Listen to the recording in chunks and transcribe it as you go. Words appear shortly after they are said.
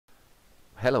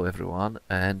Hello everyone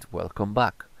and welcome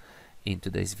back. In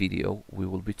today's video we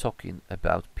will be talking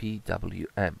about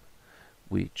PWM,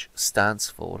 which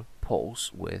stands for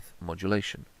Pulse Width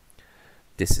Modulation.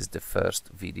 This is the first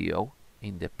video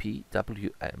in the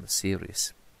PWM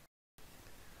series.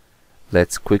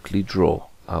 Let's quickly draw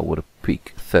our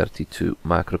PIC32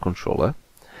 microcontroller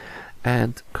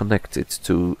and connect it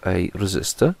to a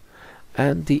resistor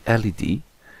and the LED,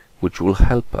 which will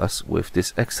help us with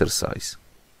this exercise.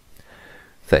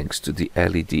 Thanks to the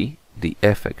LED, the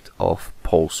effect of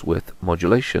pulse width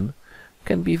modulation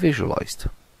can be visualized.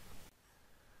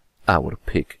 Our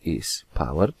PIC is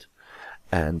powered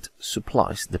and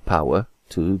supplies the power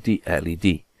to the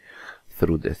LED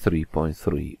through the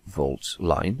 3.3 volts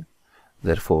line.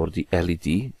 Therefore, the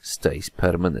LED stays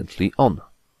permanently on.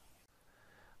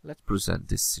 Let's present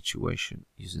this situation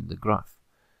using the graph.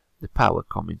 The power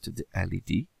coming to the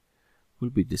LED will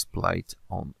be displayed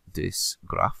on this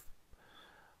graph.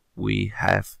 We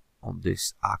have on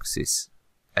this axis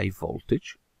a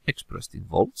voltage expressed in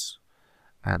volts,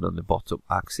 and on the bottom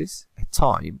axis a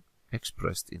time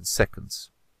expressed in seconds.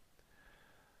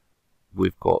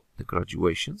 We've got the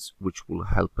graduations, which will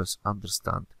help us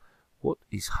understand what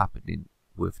is happening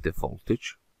with the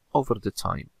voltage over the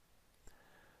time.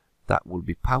 That will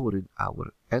be powering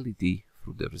our LED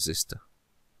through the resistor.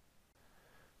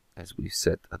 As we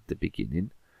said at the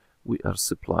beginning, we are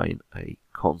supplying a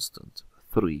constant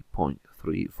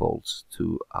 3.3 volts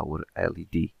to our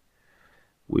LED,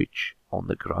 which on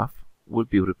the graph will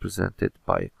be represented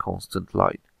by a constant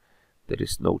line. There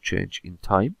is no change in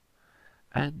time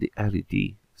and the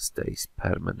LED stays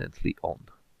permanently on.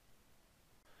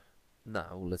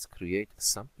 Now let's create a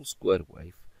sample square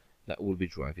wave that will be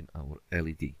driving our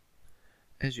LED.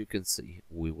 As you can see,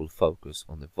 we will focus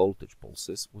on the voltage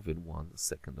pulses within 1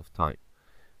 second of time.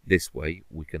 This way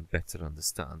we can better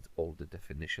understand all the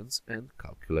definitions and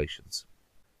calculations.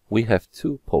 We have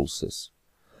two pulses.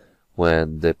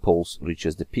 When the pulse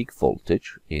reaches the peak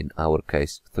voltage, in our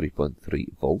case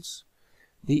 3.3 volts,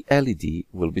 the LED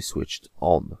will be switched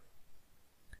on.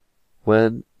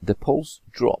 When the pulse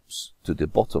drops to the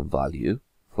bottom value,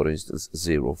 for instance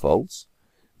 0 volts,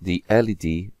 the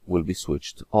LED will be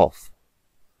switched off.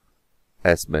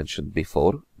 As mentioned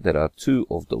before, there are two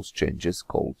of those changes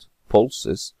called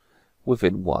pulses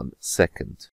within 1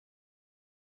 second.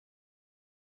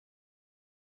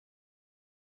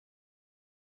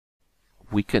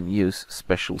 We can use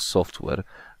special software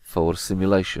for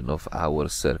simulation of our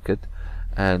circuit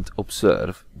and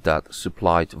observe that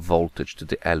supplied voltage to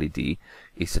the LED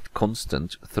is at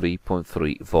constant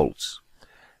 3.3 volts.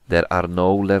 There are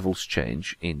no levels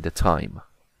change in the time.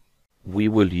 We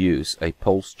will use a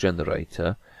pulse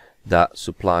generator that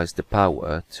supplies the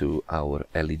power to our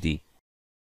LED.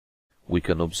 We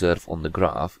can observe on the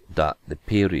graph that the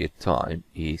period time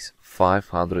is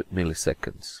 500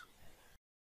 milliseconds.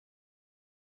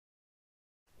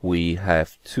 We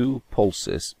have two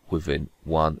pulses within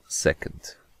 1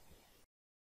 second.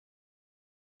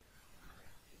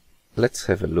 Let's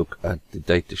have a look at the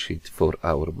datasheet for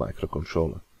our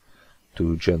microcontroller.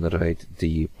 To generate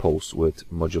the pulse width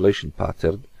modulation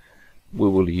pattern, we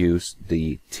will use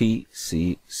the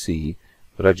TCC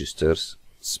registers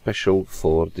special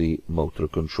for the motor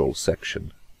control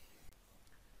section.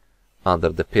 Under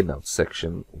the pinout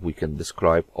section, we can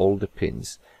describe all the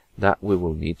pins that we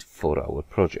will need for our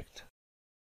project.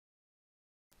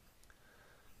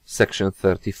 Section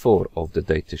 34 of the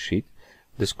datasheet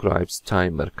describes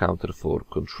timer counter for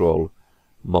control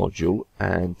module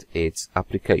and its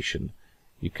application.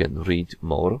 You can read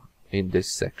more in this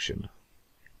section.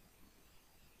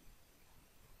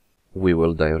 We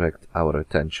will direct our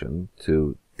attention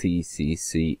to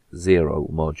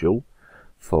TCC0 module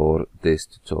for these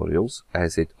tutorials,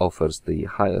 as it offers the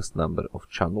highest number of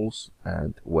channels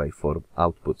and waveform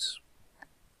outputs.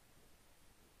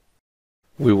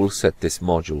 We will set this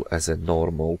module as a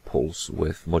normal pulse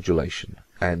width modulation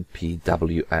and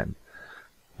PWM.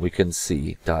 We can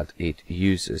see that it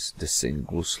uses the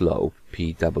single slope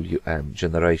PWM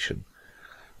generation.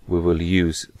 We will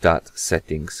use that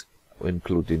settings,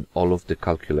 including all of the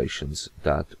calculations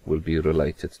that will be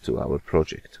related to our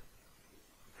project.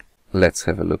 Let's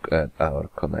have a look at our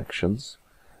connections.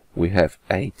 We have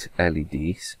 8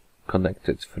 LEDs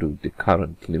connected through the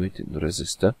current limiting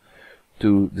resistor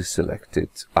to the selected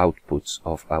outputs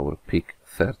of our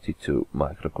PIC32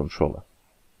 microcontroller.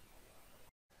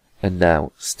 And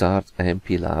now start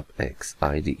MPLAB X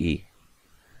IDE.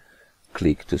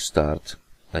 Click to start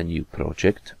a new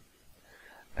project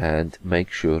and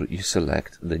make sure you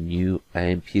select the new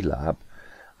MPLAB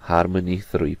Harmony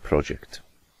 3 project.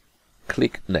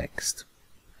 Click Next.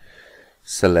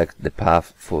 Select the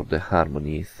path for the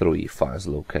Harmony 3 files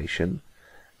location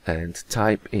and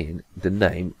type in the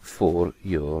name for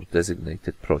your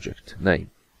designated project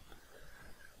name.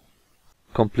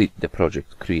 Complete the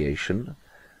project creation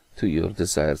to your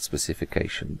desired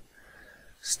specification.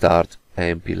 Start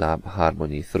AMP Lab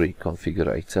Harmony 3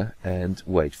 configurator and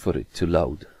wait for it to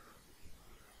load.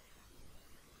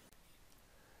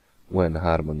 When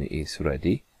Harmony is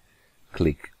ready,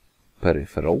 click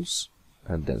Peripherals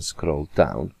and then scroll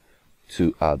down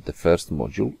to add the first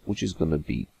module, which is going to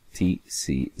be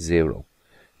TC0.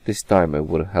 This timer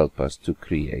will help us to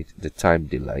create the time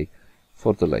delay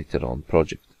for the later on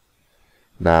project.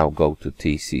 Now go to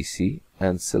TCC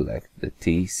and select the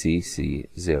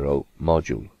TCC0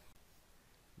 module.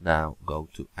 Now go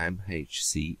to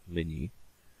MHC menu,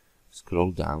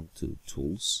 scroll down to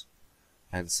Tools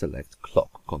and select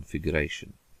Clock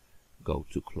Configuration. Go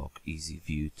to Clock Easy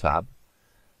View tab,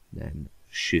 then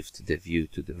shift the view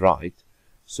to the right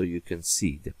so you can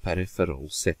see the peripheral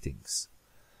settings.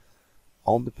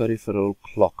 On the peripheral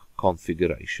clock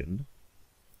configuration,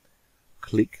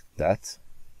 click that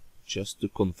just to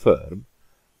confirm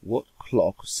what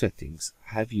clock settings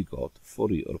have you got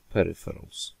for your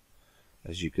peripherals.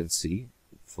 As you can see,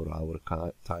 for our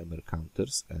timer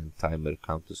counters and timer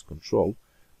counters control,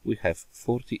 we have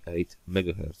 48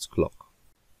 MHz clock.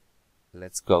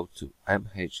 Let's go to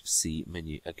MHC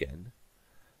menu again,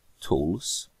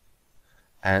 Tools,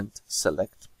 and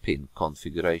select Pin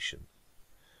Configuration.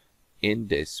 In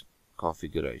this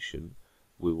configuration,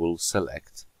 we will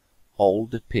select all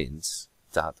the pins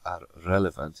that are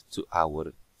relevant to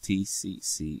our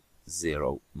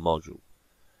TCC0 module.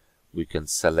 We can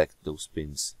select those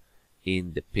pins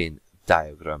in the pin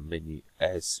diagram menu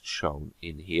as shown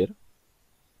in here.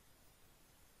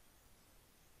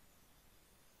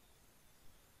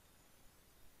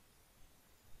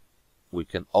 We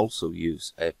can also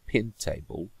use a pin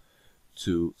table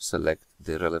to select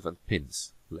the relevant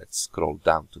pins. Let's scroll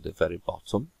down to the very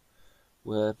bottom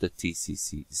where the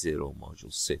TCC0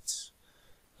 module sits.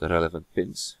 The relevant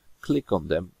pins, click on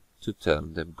them to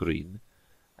turn them green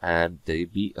and they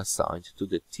be assigned to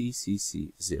the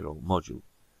TCC0 module.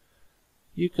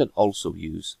 You can also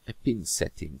use a pin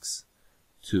settings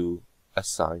to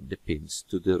assign the pins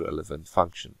to the relevant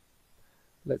function.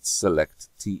 Let's select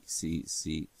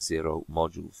TCC0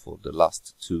 module for the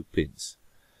last two pins.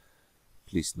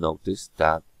 Please notice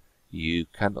that you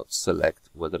cannot select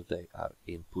whether they are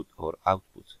input or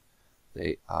output.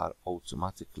 They are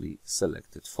automatically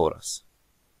selected for us.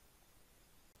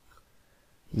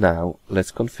 Now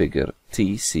let's configure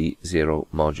TC0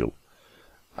 module.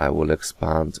 I will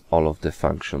expand all of the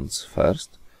functions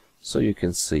first so you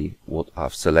can see what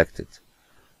I've selected.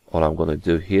 All I'm going to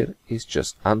do here is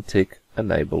just untick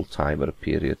Enable Timer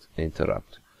Period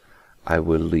Interrupt. I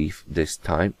will leave this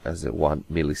time as a 1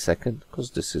 millisecond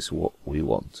because this is what we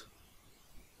want.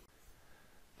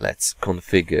 Let's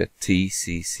configure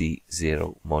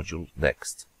TCC0 module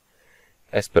next.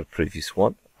 As per previous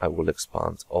one, I will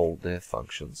expand all the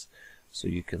functions so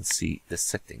you can see the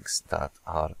settings that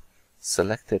are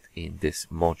selected in this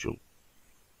module.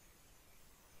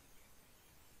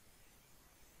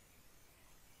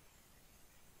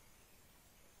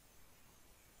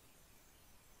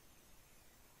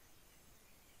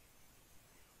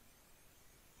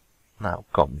 Now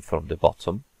coming from the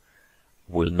bottom,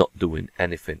 we're not doing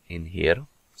anything in here,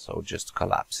 so just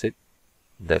collapse it.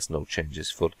 There's no changes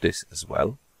for this as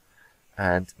well.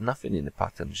 And nothing in the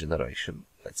pattern generation.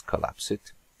 Let's collapse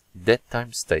it. Dead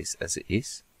time stays as it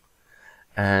is.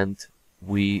 And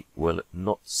we will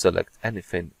not select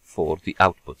anything for the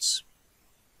outputs.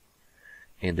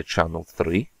 In the channel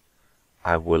 3,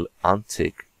 I will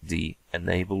untick the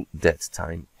Enable Dead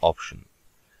Time option.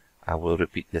 I will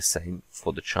repeat the same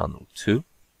for the channel 2,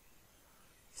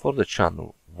 for the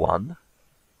channel 1,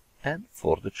 and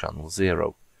for the channel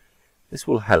 0. This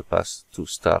will help us to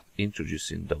start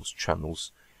introducing those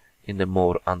channels in a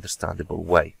more understandable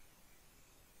way.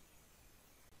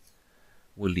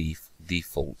 We'll leave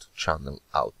default channel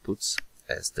outputs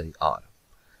as they are.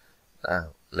 Now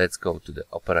let's go to the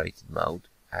operating mode,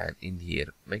 and in here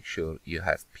make sure you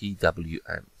have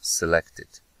PWM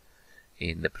selected.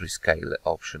 In the prescaler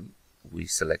option, we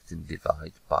select and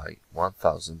divide by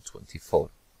 1024.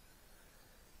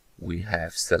 We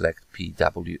have select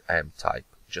PWM type.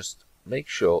 Just make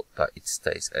sure that it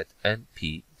stays at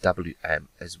NPWM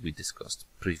as we discussed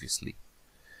previously.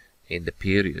 In the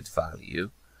period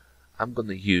value, I'm going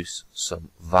to use some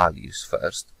values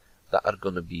first that are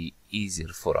going to be easier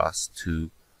for us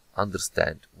to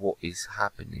understand what is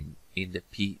happening in the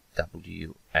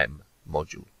PWM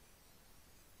module.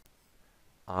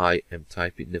 I am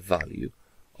typing the value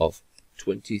of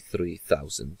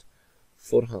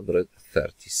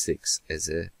 23,436 as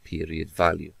a period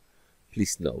value.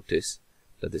 Please notice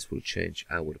that this will change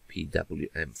our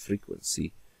PWM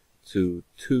frequency to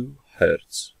 2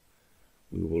 Hz.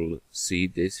 We will see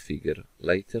this figure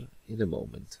later in a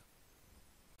moment.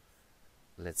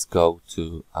 Let's go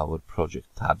to our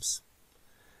project tabs,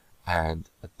 and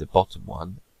at the bottom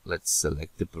one, let's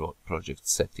select the project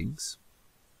settings.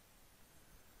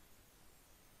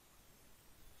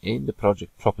 In the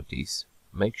project properties,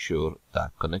 make sure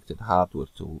that connected hardware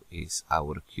tool is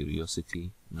our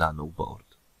Curiosity Nano board.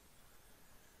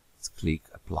 Let's click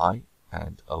Apply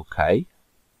and OK.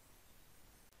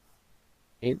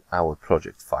 In our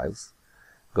project files,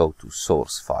 go to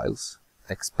Source Files,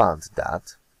 expand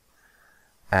that,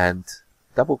 and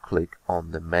double click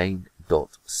on the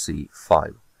main.c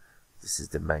file. This is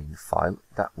the main file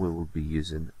that we will be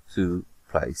using to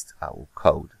place our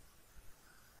code.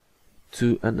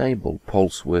 To enable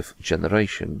pulse width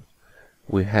generation,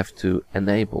 we have to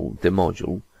enable the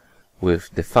module with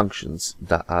the functions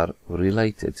that are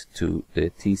related to the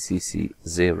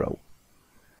TCC0.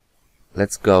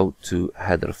 Let's go to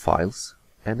header files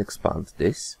and expand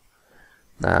this.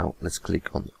 Now let's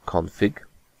click on Config,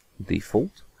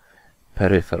 Default,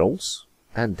 Peripherals,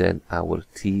 and then our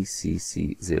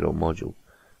TCC0 module.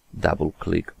 Double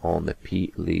click on the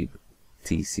plib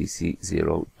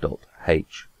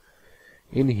tcc0.h.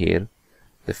 In here,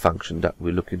 the function that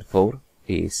we're looking for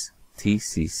is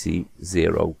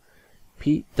tcc0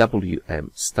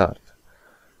 PWM start.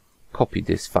 Copy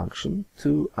this function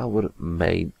to our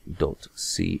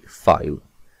main.c file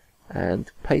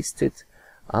and paste it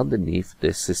underneath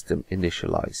the system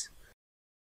initialize.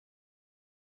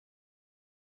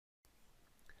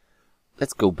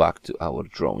 Let's go back to our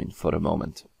drawing for a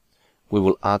moment. We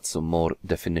will add some more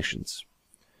definitions.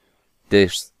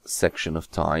 This section of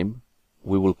time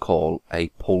we will call a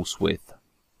pulse width.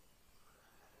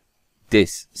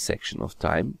 This section of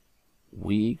time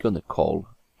we're gonna call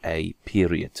a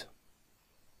period.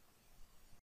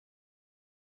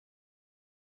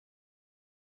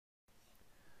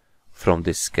 From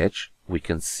this sketch we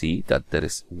can see that there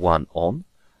is one on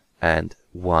and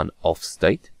one off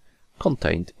state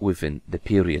contained within the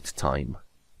period time.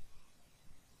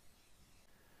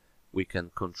 We can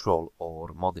control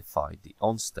or modify the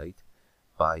on state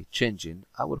by changing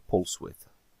our pulse width.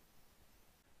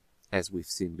 As we've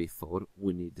seen before,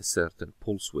 we need a certain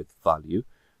pulse width value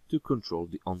to control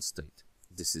the on state.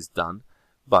 This is done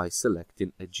by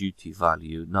selecting a duty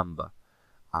value number.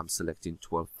 I'm selecting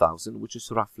 12,000, which is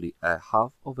roughly a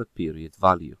half of a period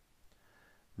value.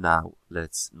 Now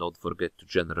let's not forget to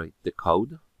generate the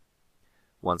code.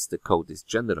 Once the code is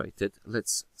generated,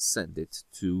 let's send it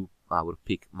to our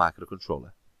PIC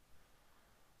microcontroller.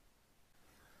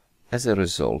 As a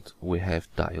result, we have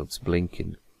diodes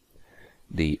blinking.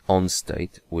 The on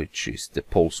state, which is the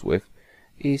pulse width,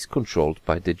 is controlled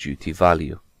by the duty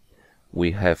value.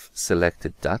 We have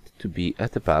selected that to be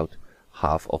at about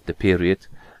half of the period,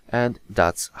 and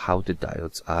that's how the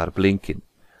diodes are blinking.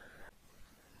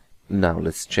 Now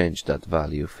let's change that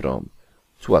value from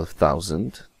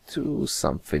 12,000 to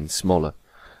something smaller.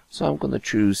 So I'm going to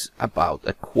choose about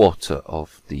a quarter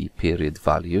of the period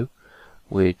value,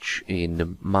 which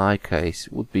in my case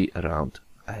would be around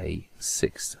a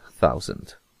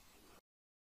 6,000.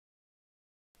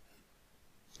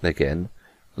 Again,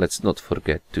 let's not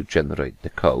forget to generate the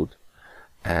code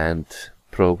and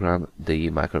program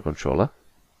the microcontroller.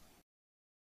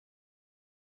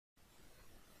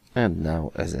 And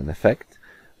now, as an effect,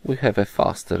 we have a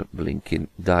faster blinking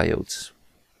diodes.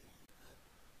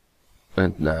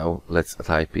 And now let's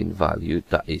type in value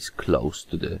that is close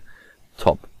to the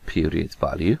top period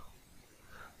value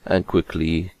and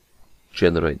quickly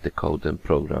generate the code and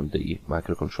program the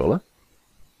microcontroller.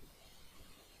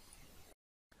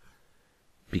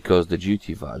 Because the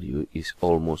duty value is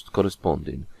almost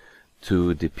corresponding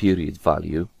to the period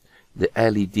value, the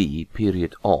LED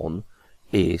period on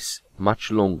is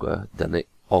much longer than the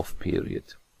off period.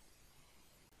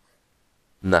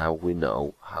 Now we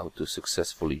know how to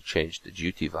successfully change the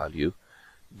duty value,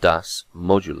 thus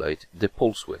modulate the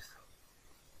pulse width.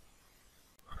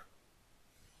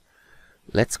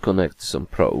 Let's connect some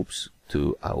probes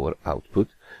to our output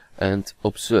and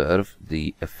observe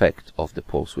the effect of the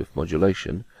pulse width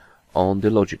modulation on the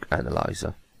logic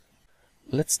analyzer.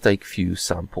 Let's take few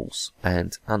samples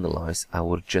and analyze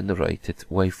our generated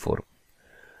waveform.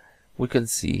 We can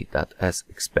see that, as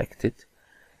expected,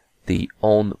 the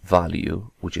on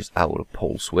value, which is our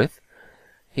pulse width,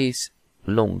 is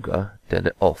longer than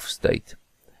the off state.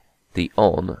 The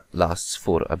on lasts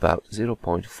for about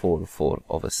 0.44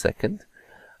 of a second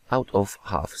out of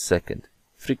half second.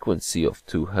 Frequency of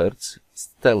 2 Hz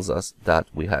tells us that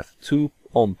we have 2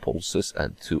 on pulses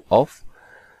and 2 off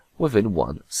within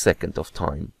 1 second of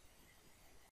time.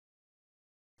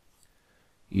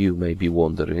 You may be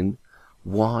wondering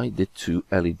why the 2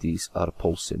 LEDs are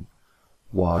pulsing.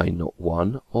 Why not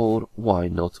one, or why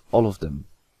not all of them?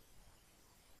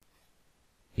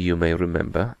 You may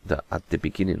remember that at the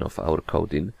beginning of our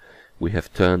coding we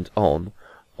have turned on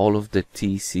all of the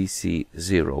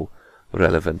TCC0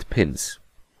 relevant pins.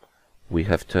 We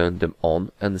have turned them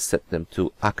on and set them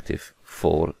to active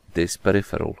for this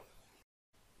peripheral.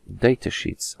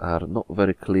 Datasheets are not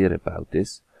very clear about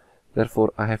this,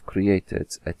 therefore I have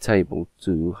created a table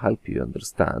to help you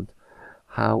understand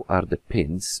how are the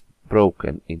pins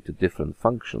broken into different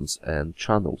functions and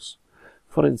channels.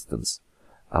 For instance,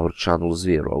 our channel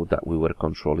 0 that we were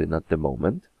controlling at the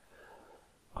moment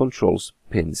controls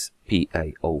pins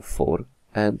PA04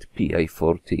 and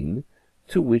PA14,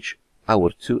 to which our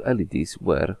 2 LEDs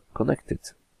were connected.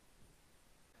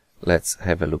 Let's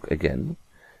have a look again.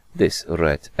 This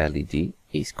red LED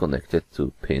is connected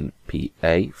to pin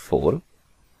PA4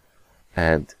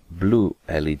 and blue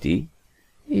LED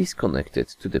is connected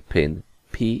to the pin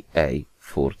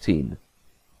PA14.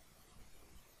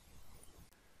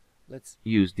 Let's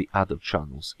use the other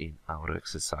channels in our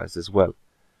exercise as well.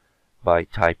 By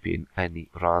typing any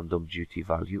random duty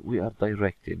value, we are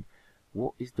directing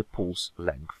what is the pulse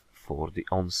length for the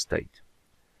on state.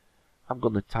 I'm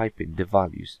going to type in the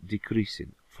values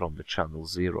decreasing from the channel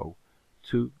 0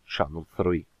 to channel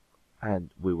 3, and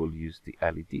we will use the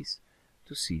LEDs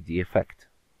to see the effect.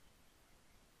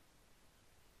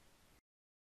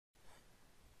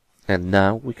 And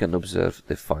now we can observe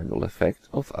the final effect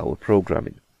of our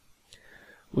programming.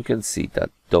 We can see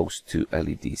that those 2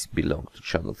 LEDs belong to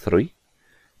channel 3,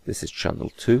 this is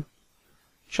channel 2,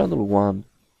 channel 1,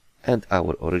 and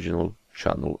our original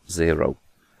channel 0.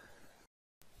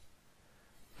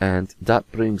 And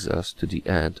that brings us to the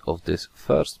end of this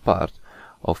first part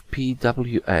of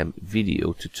PWM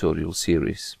video tutorial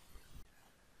series.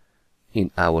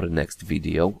 In our next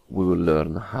video we will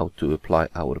learn how to apply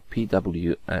our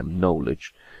PWM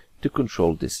knowledge to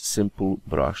control this simple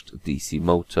brushed DC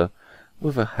motor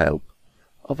with the help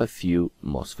of a few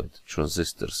MOSFET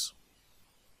transistors.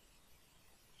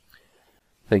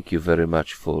 Thank you very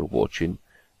much for watching,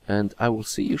 and I will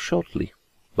see you shortly.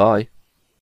 Bye!